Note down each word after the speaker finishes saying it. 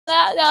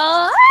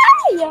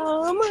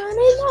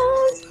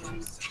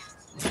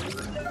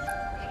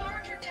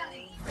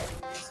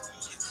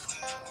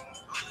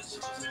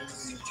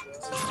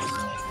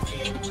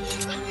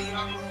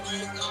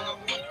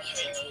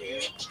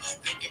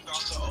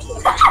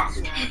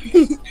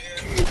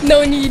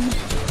No need.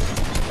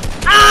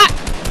 Ah!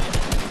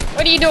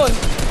 What are you doing?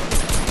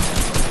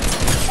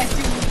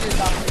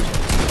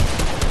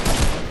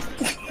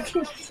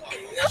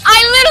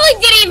 I literally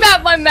didn't even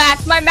have my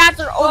mats. My mats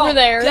are over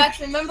there. Jax,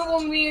 remember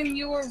when me and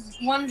you were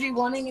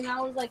 1v1ing and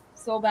I was like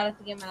so bad at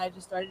the game and I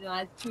just started and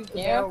I threw the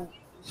barrel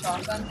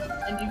shotgun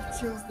and you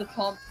chose the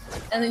pump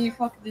and then you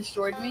fucking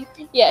destroyed me?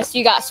 Yes,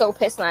 you got so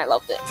pissed and I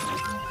loved it.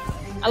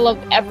 I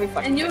loved every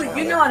fucking And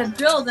you know how to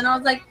build and I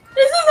was like,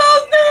 this is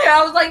all good.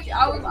 I was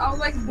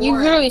like bored. You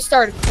literally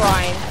started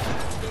crying.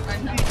 I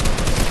know.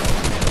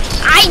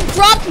 I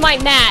dropped my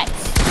mats.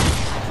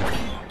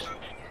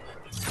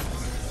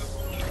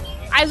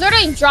 I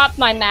literally dropped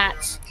my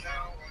mats.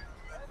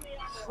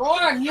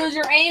 Lauren, use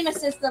your aim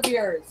assist of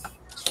yours.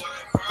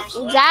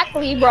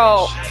 Exactly,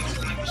 bro.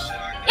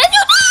 Yes,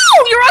 you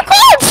do! You're a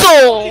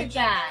console! Look at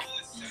that.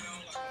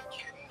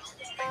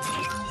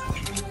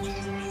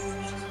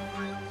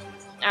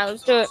 Now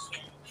let's do it.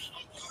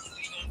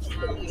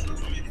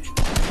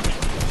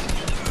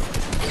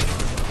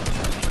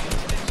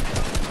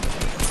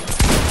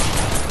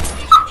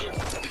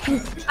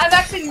 I've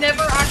actually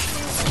never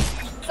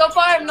so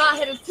far I've not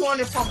hit a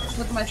 200 pump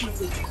with my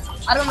PC.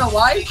 I don't know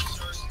why.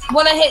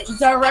 When I hit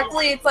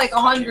directly, it's like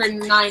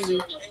 190,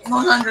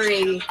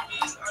 180.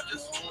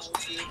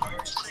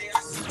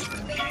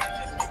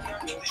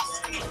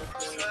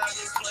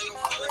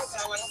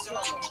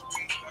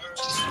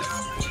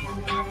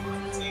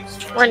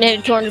 We're gonna hit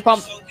a 200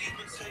 pump.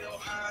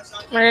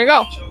 There you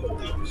go.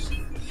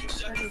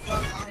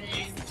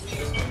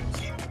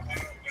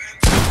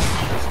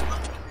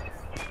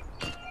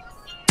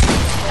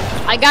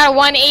 I got a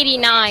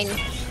 189.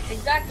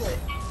 Exactly.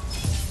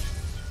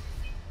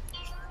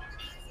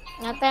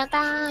 Did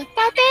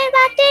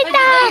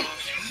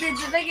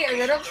they get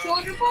rid of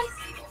 200 pumps?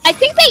 I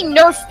think they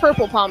nerfed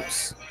purple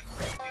pumps.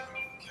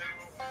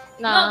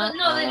 No,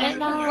 they didn't.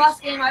 The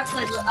last game I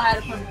played, I had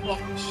a purple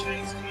pump.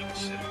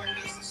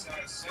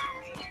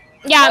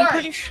 Yeah, I'm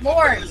pretty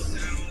sure.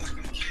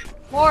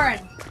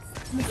 Lauren.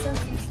 No.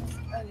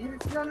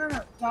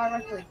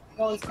 Directly.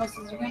 Go as close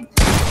as you can.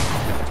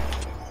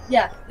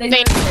 Yeah, they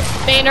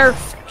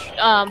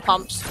nerfed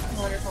pumps.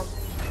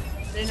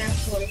 They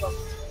nerfed 200 pumps.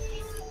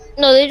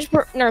 No, they just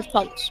nerfed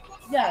pumps.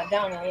 Yeah,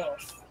 down a little.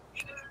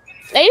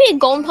 Maybe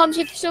golden pumps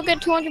you can still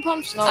get 200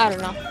 pumps? No. I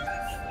don't know.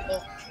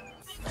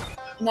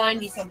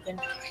 90 something.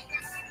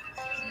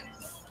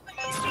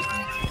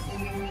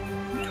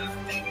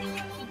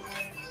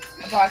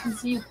 Bro, I can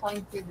see you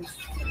playing through this.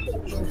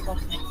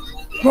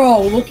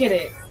 Bro, look at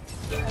it.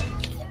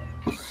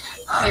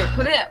 Here,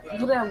 put it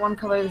at one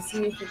color to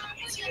see if it's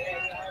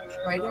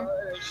right there.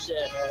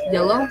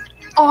 Yellow.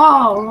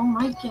 Oh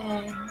my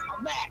god.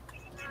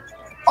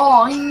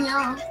 Oh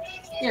yeah.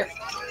 Here.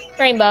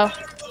 Rainbow.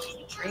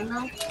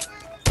 Rainbow.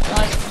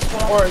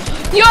 Orange.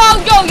 Yo,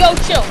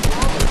 chill.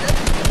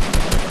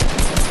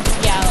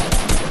 Yeah.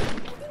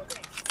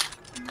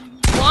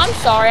 Well, I'm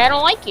sorry, I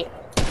don't like you.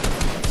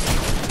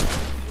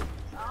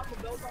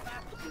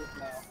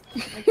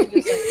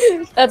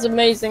 That's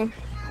amazing.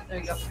 There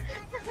you go.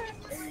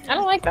 I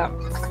don't like that.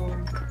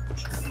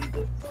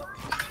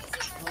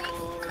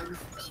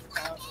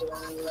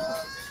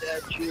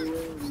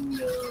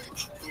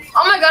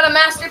 Oh my god, a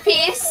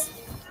masterpiece!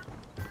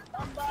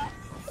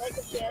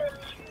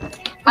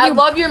 I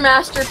love your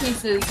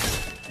masterpieces.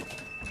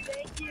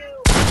 Thank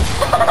you.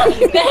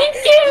 Thank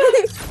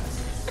you.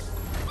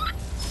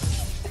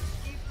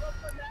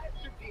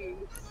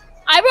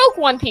 I broke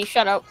one piece.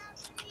 Shut up.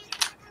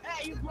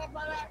 Hey, you broke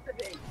my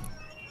masterpiece.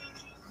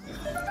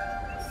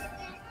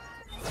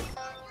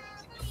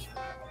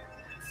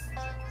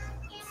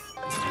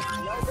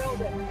 No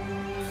building.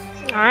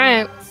 All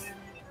right.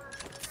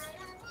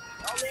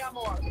 Only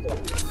more.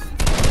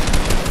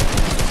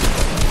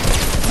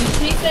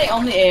 Did he say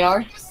only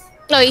AR?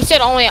 No, he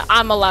said only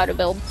I'm allowed to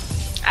build.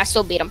 I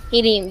still beat him.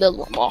 He didn't even build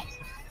one wall.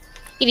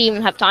 He didn't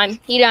even have time.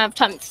 He didn't have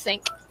time to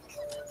think.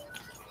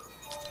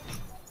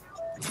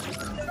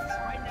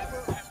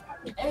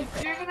 If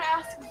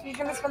you're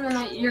gonna spend the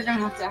night, you're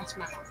gonna have to ask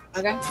my mom.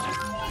 Okay?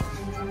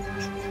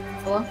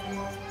 Hello?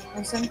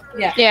 Listen?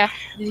 Yeah. Yeah.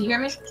 Did you hear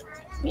me?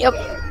 Yep.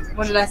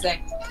 What did I say?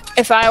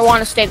 If I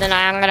want to stay the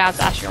night, I'm gonna have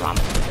to ask your mom.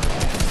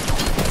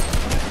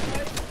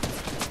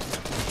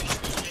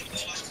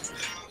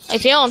 How you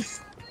feeling?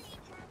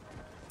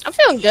 I'm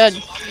feeling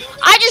good.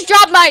 I just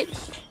dropped my.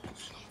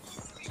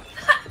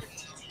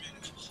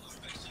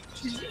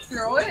 Did you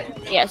throw it?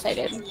 Yes, I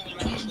did.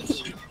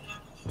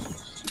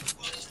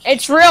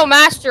 It's real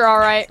master, all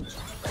right.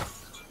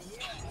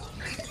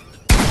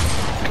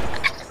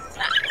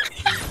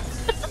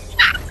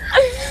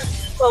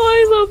 Oh,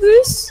 I love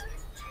this.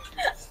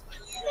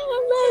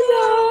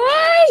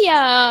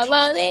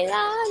 Let's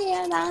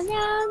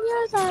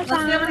see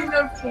how many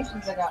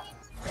notifications I got.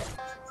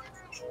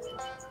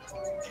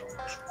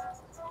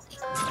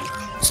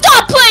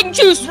 Stop playing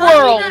Juice 99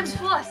 World!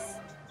 plus.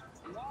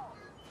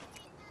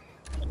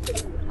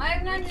 I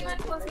have 99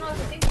 plus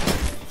notifications.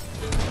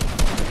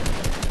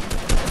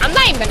 I'm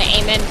not even gonna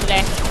aim in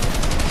today.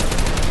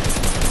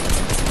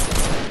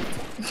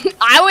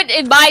 I would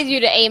advise you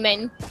to aim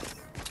in.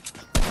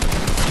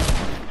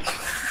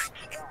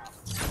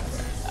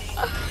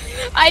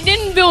 I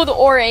didn't build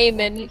or aim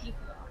in.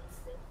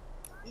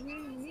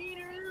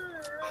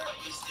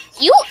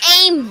 You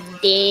aimed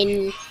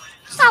in.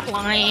 Stop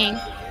lying.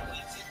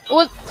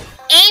 Well,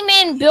 aim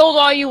in, build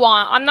all you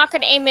want. I'm not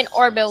gonna aim in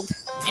or build.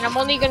 And I'm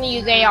only gonna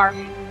use AR.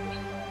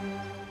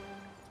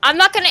 I'm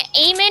not gonna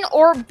aim in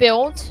or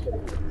build.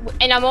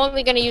 And I'm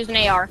only gonna use an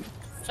AR.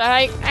 So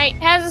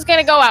how's this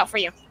gonna go out for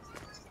you?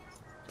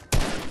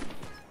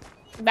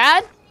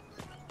 Bad?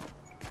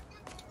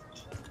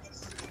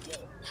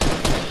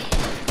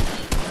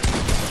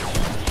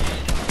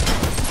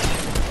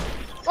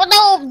 Well,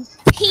 no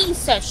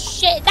piece of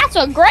shit. That's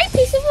a great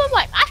piece of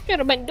life. I should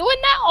have been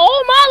doing that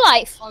all my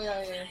life. Oh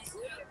yeah.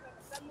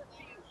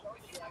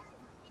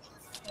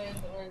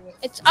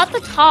 It's at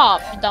the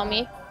top,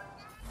 dummy.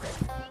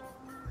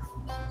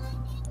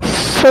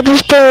 So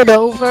just get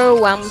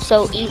overwhelmed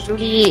so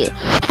easily.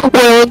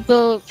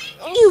 Well,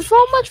 thank you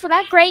so much for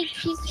that great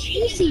piece of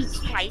Jesus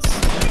Christ.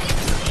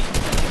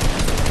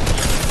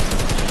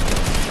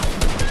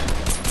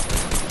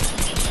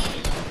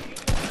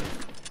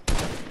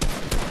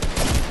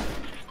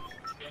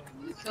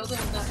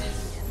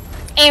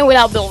 And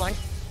without building.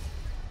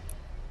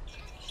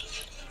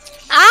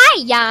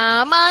 I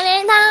am on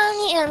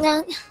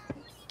it.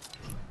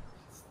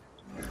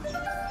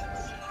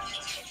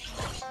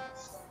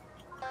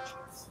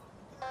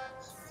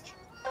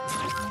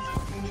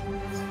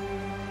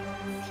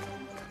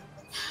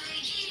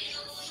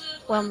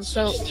 I'm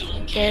so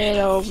get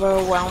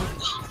overwhelmed.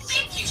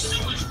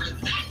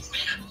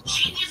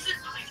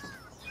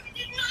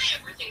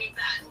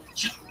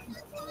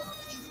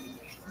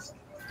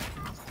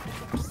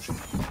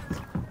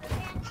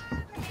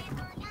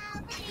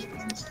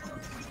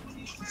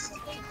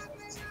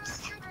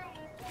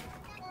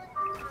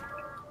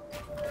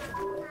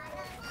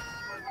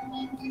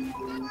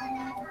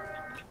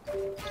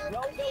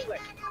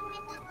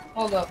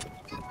 Hold up.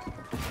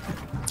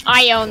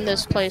 I own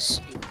this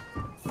place.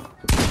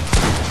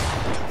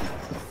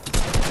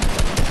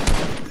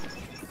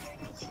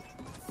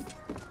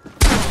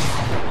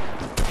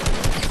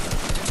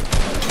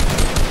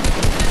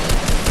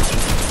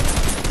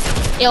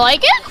 You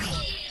like it?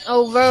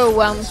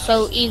 Overwhelmed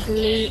so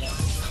easily.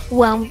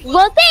 Well,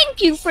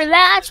 thank you for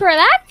that. For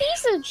that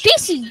piece of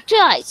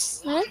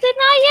just something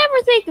I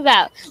ever think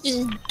about.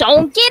 Just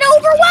don't get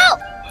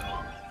overwhelmed.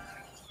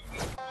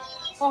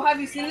 Oh, have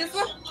you seen this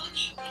one?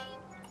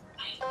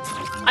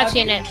 I've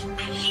seen it.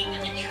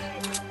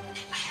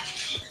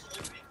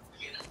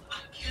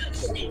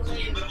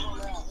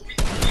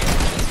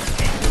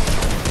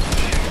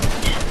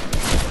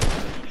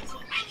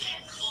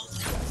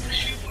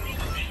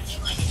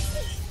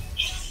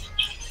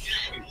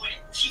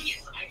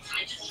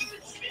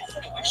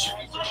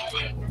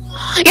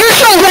 You're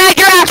so wet,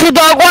 you're after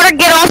dog water.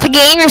 Get off the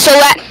game, you're so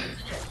wet.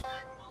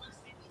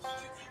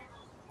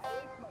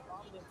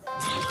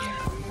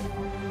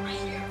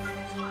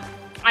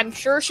 I'm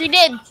sure she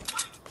did.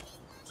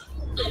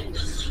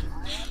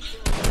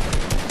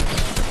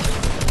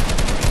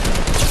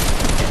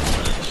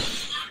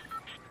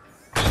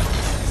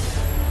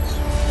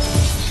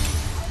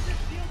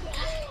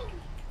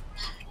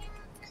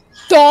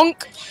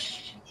 Donk.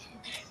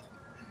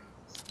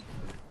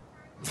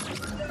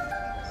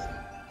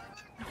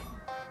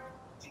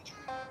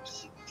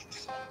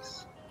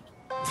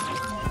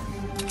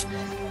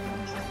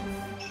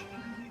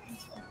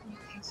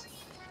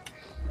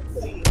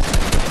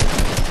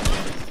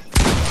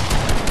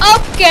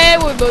 Okay,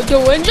 we're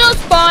doing just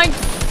fine.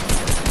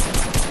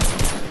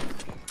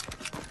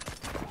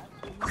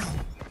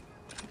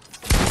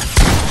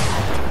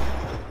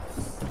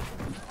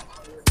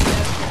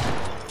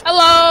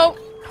 Hello.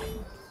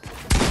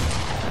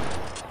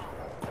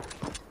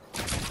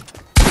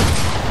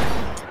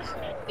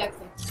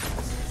 Jackson,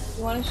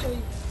 you want to show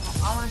you?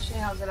 I want to show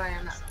you how good I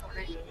am at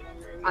Fortnite.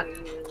 I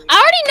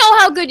already know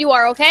how good you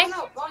are, okay?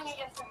 No, going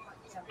against someone.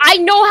 I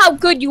know how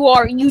good you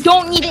are. You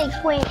don't need to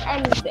explain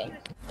anything.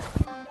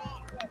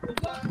 You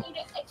don't need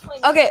to explain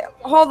Okay,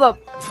 hold up.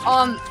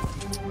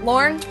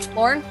 Lauren,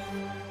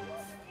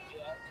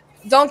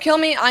 don't kill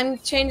me. I'm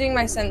changing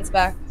my sentence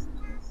back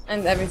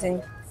and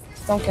everything.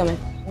 Don't kill me.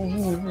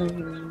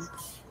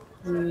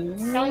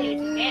 Don't need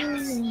to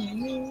dance.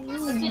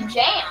 It's a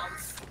jam.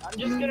 I'm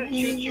just gonna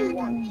shoot you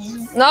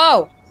once.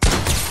 No.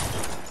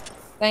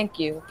 Thank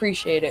you.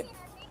 Appreciate it.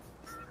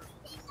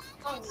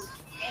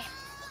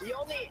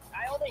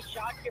 I only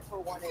shot you for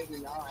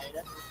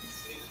 189.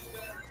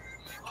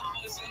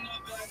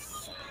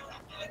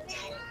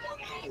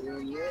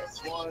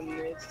 This one,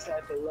 this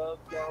type of love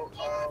don't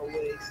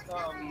always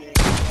come in.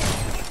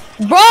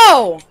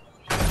 Bro!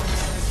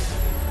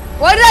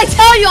 What did I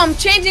tell you? I'm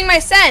changing my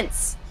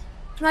sense.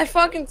 My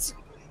fucking...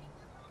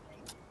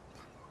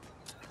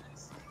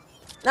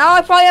 Now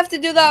I probably have to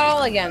do that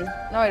all again.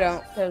 No, I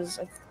don't, because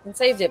I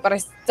saved it.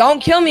 But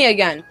don't kill me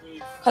again,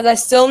 because I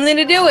still need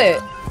to do it.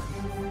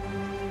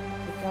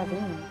 God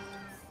damn.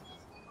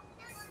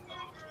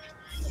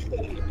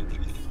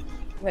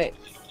 Wait.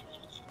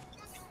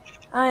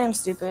 I am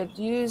stupid.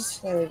 Use.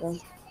 There we go.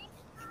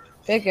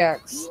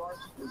 Pickaxe.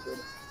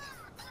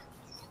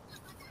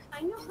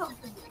 I know how to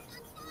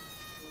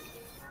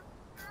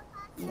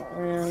do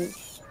And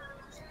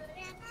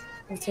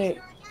okay.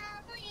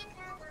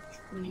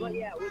 But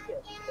yeah,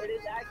 it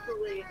is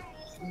actually,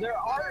 there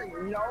are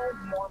no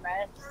more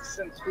masks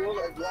in school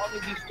as long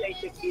as you stay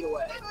 6 feet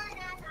away.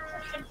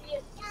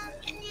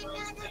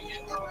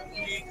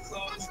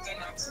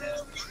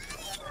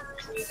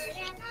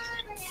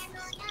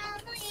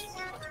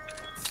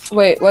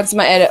 Wait, what's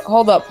my edit?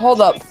 Hold up,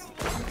 hold up.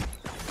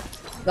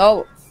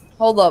 No,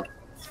 hold up.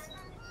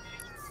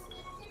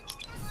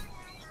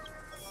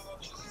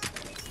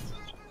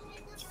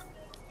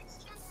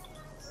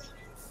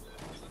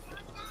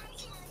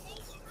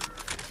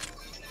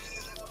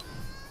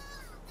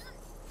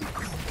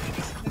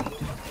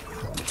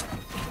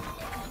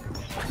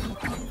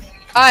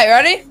 Alright,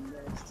 ready?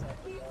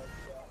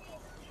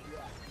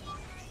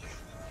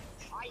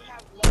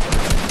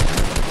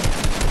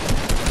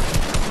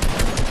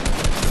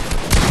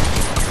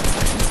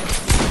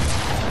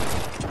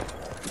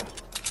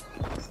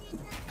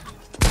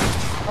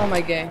 Oh my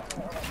god.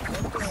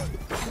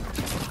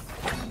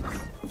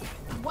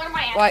 What am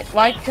I at?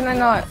 Why can I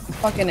not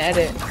fucking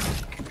edit?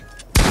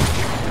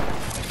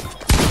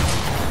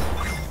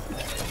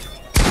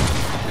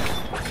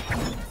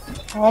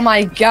 Oh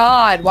my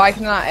god, why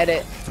can I not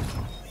edit?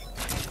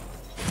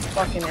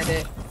 Fucking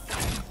edit.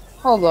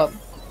 Hold up.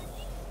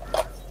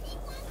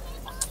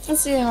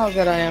 Let's see how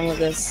good I am with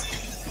this.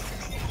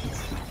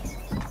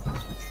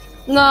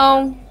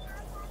 No,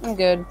 I'm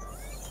good.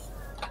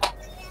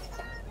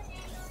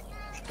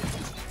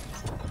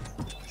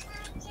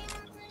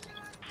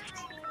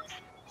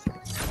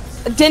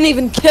 I didn't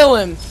even kill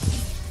him.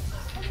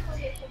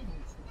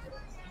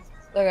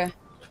 Okay.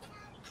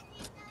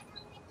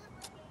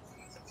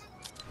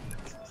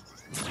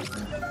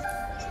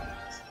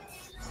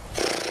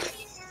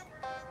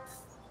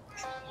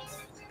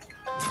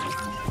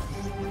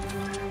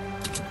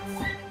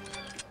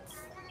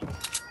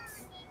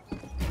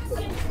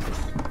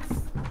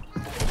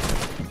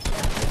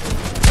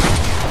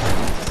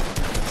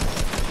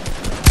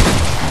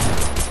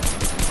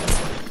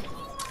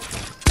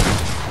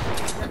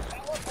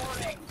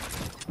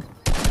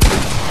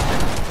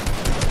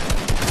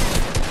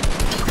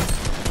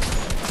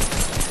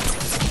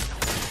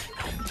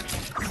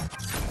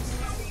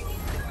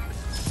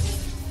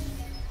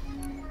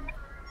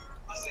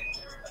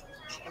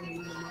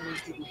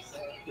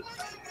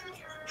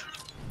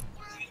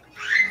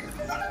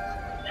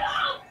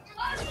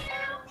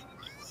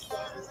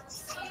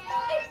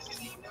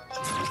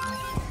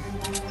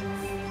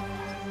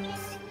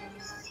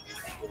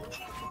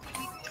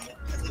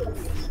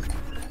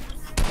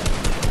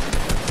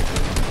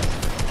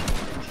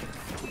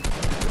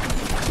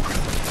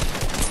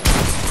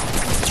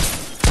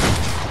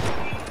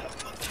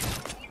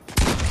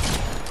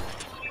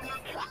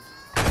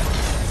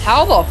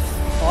 How the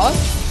fuck?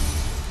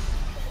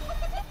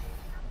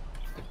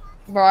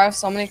 Bro, I have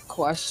so many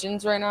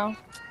questions right now.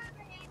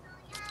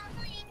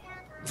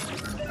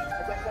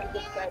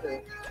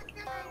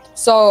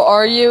 So,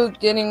 are you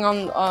getting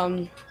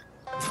on,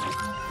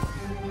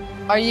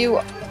 are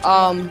you,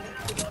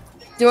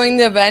 doing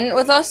the event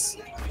with us?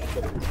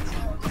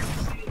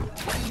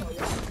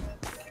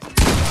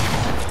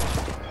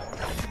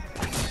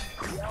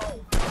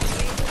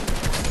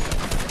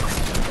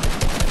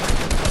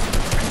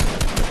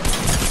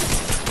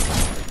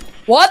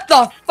 What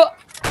the fuck?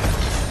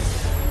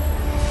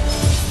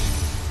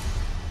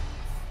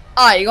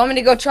 Alright, you want me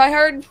to go try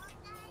hard?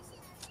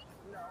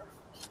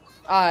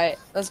 Alright,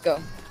 let's go.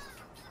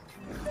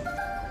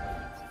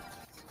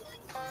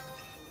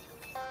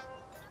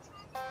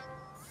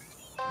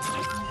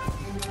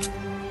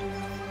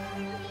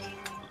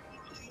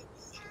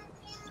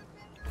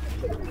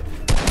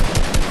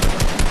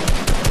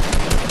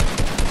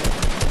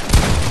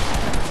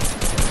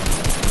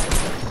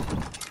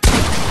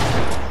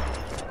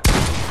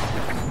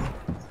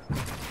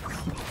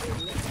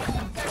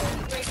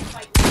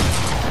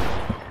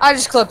 I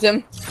just clipped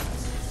him.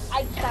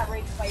 I just got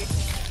raped by your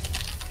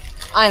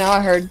I know, I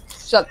heard.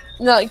 Shut.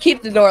 No,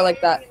 keep the door like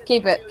that.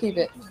 Keep it, keep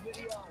it.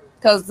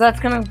 Because that's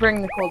gonna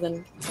bring the cold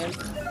in. Okay?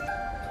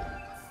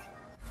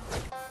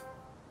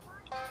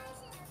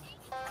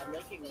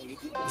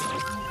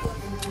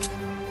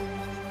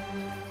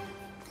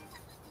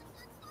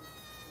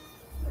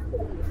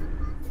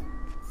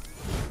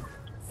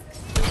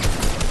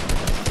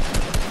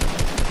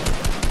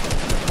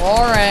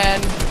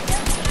 Lauren.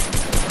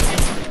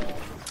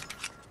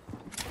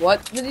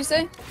 What did you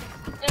say?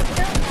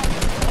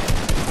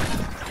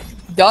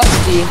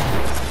 Dusty.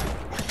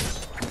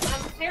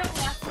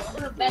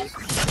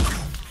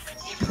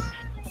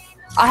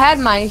 I had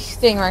my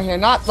thing right here,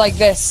 not like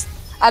this.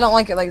 I don't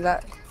like it like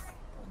that.